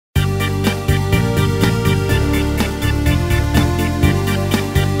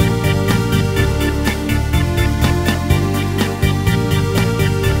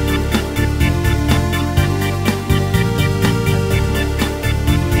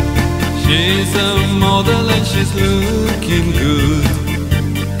She's a model and she's looking good.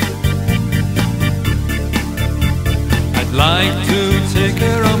 I'd like to take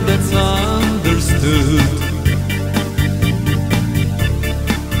her on, that's understood.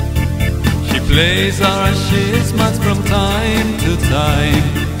 She plays our she smiles from time to time.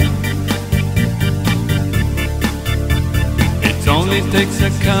 It only takes a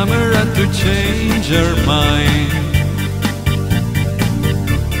camera to change her mind.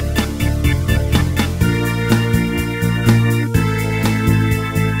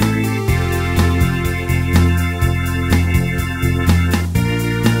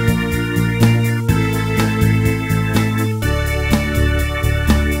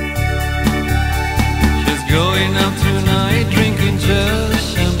 Going out tonight, drinking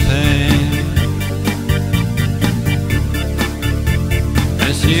just champagne,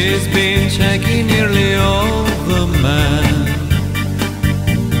 and she's been checking nearly all the men.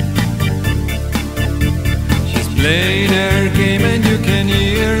 She's playing her game and you can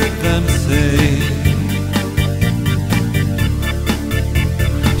hear them say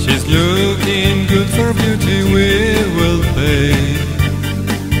she's looking good for beauty, we will pay.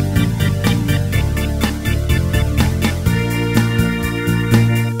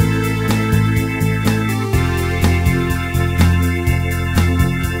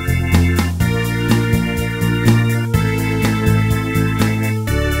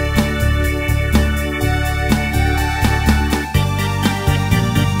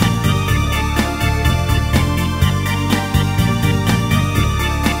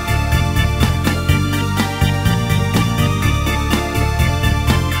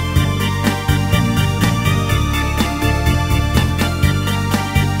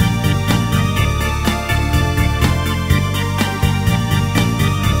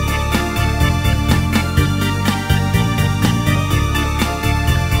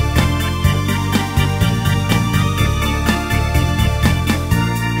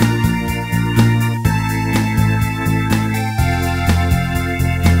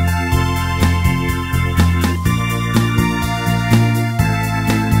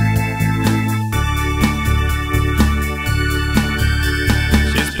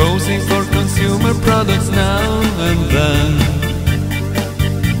 For consumer products now and then,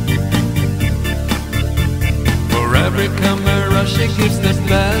 for every camera she gives the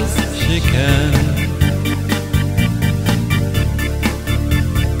best she can.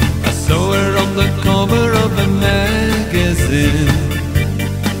 I saw her on the cover of a magazine.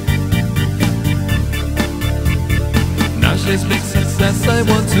 Now she's big success, I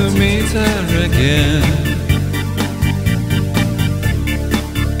want to meet her again.